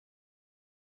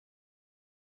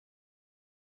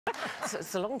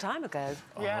It's a long time ago.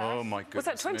 Yeah. Oh, my goodness. Was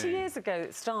that 20 years ago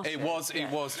it started? It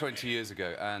was 20 years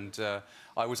ago, and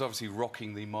I was obviously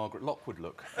rocking the Margaret Lockwood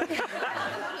look.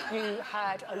 You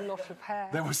had a lot of hair.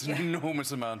 There was an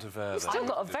enormous amount of hair. Still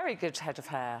got a very good head of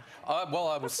hair. Well,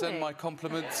 I will send my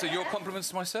compliments, your compliments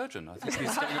to my surgeon. I think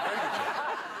he's doing a very good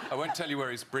job. I won't tell you where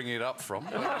he's bringing it up from.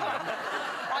 But,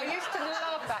 I used to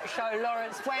love that show,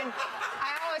 Laurence, when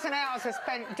hours and hours were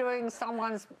spent doing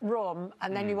someone's room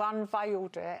and then you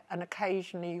unveiled it and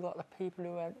occasionally you got the people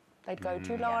who went, they'd go,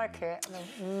 do you like it? And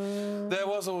then, There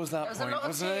was always that point,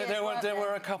 wasn't tears, there? There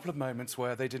were a couple of moments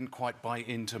where they didn't quite buy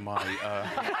into my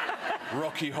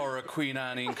Rocky Horror Queen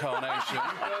Anne incarnation,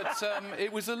 but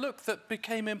it was a look that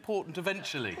became important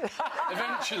eventually.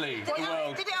 Eventually,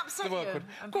 Did it upset you?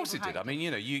 Of course it did. I mean,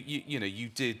 you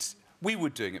did. We were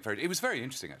doing it very... It was very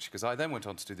interesting, actually, because I then went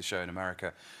on to do the show in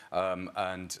America,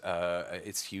 and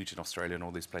it's huge in Australia and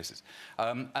all these places.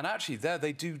 And actually, there,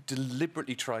 they do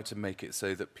deliberately try to make it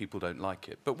so that people don't like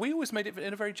it. But we always made it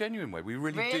in a very genuine way. We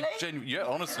really did... Yeah,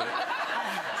 honestly.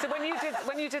 So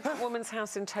when you did that woman's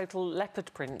house in total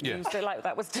leopard print, you said, like,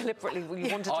 that was deliberately...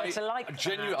 You wanted her to like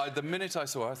that. The minute I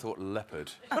saw her, I thought,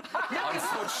 leopard.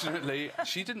 Unfortunately,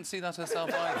 she didn't see that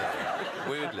herself either,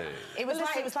 weirdly. It was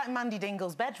like Mandy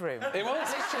Dingle's bedroom. It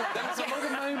was. There was a lot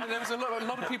of moments. There was a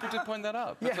lot of people did point that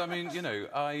out. But, I mean, you know,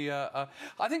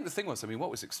 I think the thing was, I mean,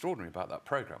 what was extraordinary about that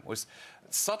programme was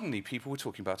suddenly people were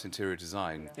talking about interior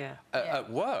design at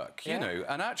work, you know,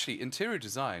 and actually interior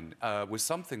design was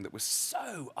something that was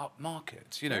so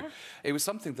upmarket, you know. It was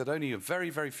something that only a very,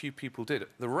 very few people did.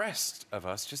 The rest of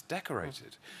us just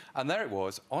decorated. And there it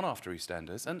was, on After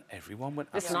EastEnders, and everyone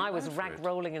went... Listen, I was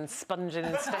rag-rolling and sponging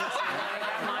and stenciling.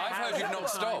 I've heard you've not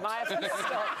stopped.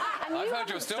 I've heard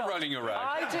you're still rolling your rag.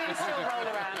 I do still roll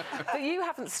around. But you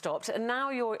haven't stopped, and now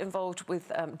you're involved with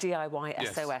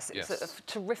DIY SOS. It's a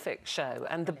terrific show,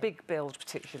 and the big build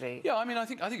particularly. Yeah, I mean, I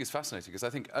think it's fascinating, because I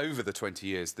think over the 20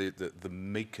 years, the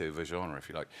makeover genre, if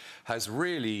you like, has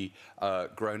really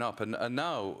grown up. And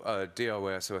now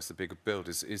DIY SOS, the big build,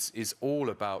 is all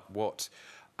about what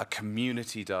a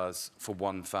community does for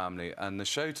one family. And the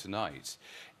show tonight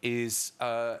is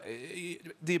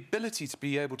the ability to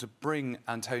be able to bring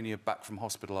Antonia back from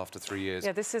hospital after 3 years.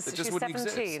 Yeah, she's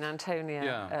 17,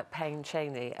 Antonia Payne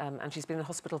Cheney, and she's been in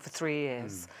hospital for 3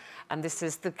 years. And this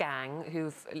is the gang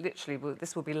who've literally...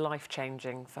 This will be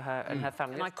life-changing for her and her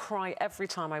family. And I cry every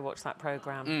time I watch that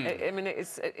programme. I mean, do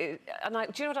you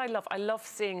know what I love? I love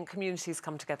seeing communities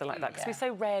come together like that, because we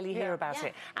so rarely hear about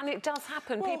it. And it does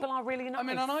happen. Well, people are really nice. I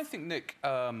mean, and I think Nick,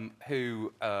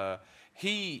 who...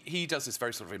 He does this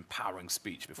very sort of empowering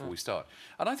speech before we start.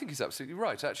 And I think he's absolutely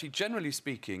right. Actually, generally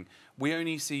speaking, we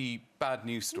only see bad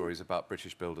news stories about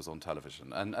British builders on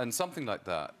television. And something like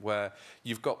that, where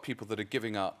you've got people that are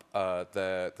giving up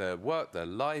their work, their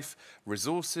life,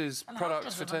 resources, and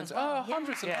products for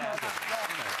hundreds of them. It's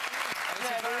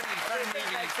a very, very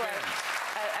moving experience.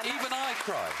 Even I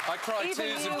cry. I cry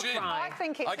tears of gin.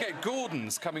 I get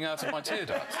Gordons coming out of my tear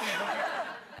ducts.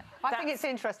 I think it's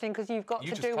interesting because you've got to do...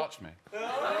 You just touched me. No, it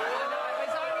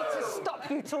was only to stop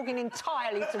you talking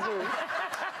entirely to Ruth.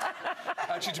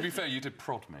 Actually, to be fair, you did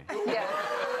prod me. Yeah.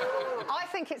 I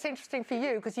think it's interesting for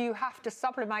you because you have to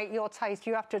sublimate your taste.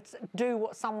 You have to do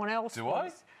what someone else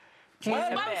wants. Do I?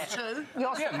 Supposed to.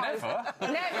 You're never.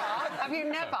 Never? Have you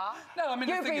never? No, I mean,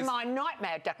 you'd be my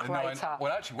nightmare decorator. No,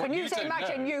 well, actually, what Can you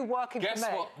imagine you working for me?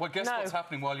 Guess what's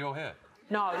happening while you're here?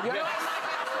 No, you're not.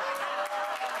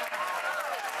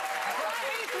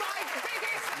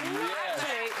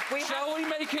 Shall we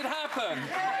make it happen?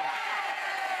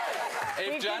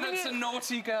 If Janet's a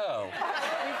naughty girl.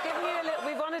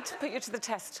 We wanted to put you to the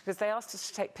test because they asked us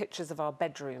to take pictures of our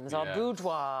bedrooms, our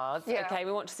boudoirs. Yeah. OK,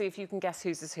 we want to see if you can guess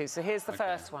whose is who. So here's the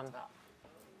first one.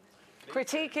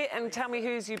 Critique it and tell me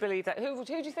whose you believe that. Who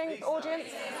do you think,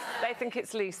 audience? They think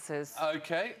it's Lisa's.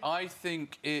 OK, I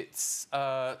think it's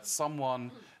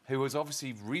someone who has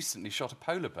obviously recently shot a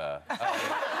polar bear.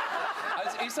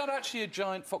 Is that actually a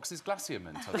giant Fox's Glacier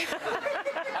mint? I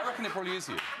reckon it probably is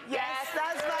you. Yes,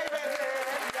 that's my bedroom.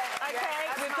 OK,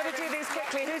 we've got to do these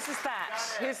quickly. Whose is that?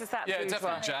 Whose is that? Yeah,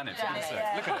 definitely Janet.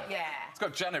 Look at it. Yeah. It's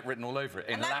got Janet written all over it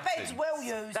in Latin. And that bed's well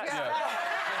used.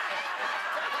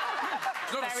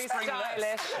 Very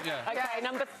stylish. Yeah. OK,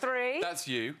 number 3. That's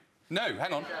you. No,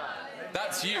 hang on.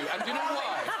 That's you. And do you know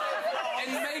why?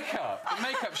 In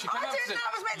makeup, she came up and said... I didn't know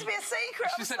it was meant to be a secret,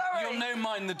 She said, you'll no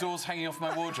mind the doors hanging off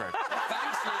my wardrobe.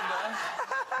 Thanks, Linda.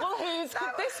 Well, whose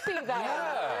could this be, then?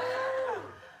 Yeah.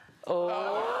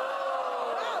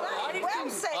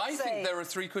 I think there are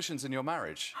 3 cushions in your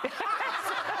marriage.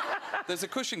 There's a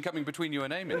cushion coming between you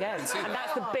and Amy. Yes, and that's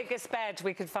It's the biggest bed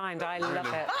we could find. I love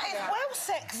it. That is well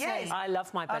sexy. Yes. I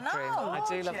love my bedroom. I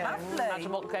do love it.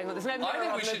 Imagine what's going on. There's no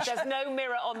mirror, there's no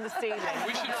mirror on the ceiling.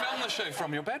 We should film the show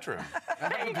from your bedroom.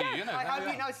 That would be, you know. I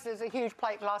hope you notice there's a huge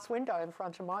plate glass window in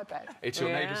front of my bed. It's your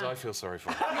neighbours I feel sorry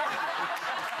for.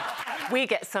 We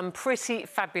get some pretty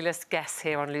fabulous guests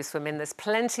here on Loose Women. There's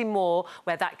plenty more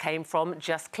where that came from.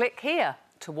 Just click here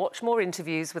to watch more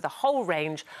interviews with a whole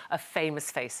range of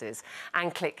famous faces.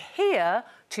 And click here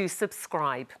to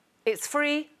subscribe. It's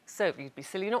free, so you'd be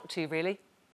silly not to, really.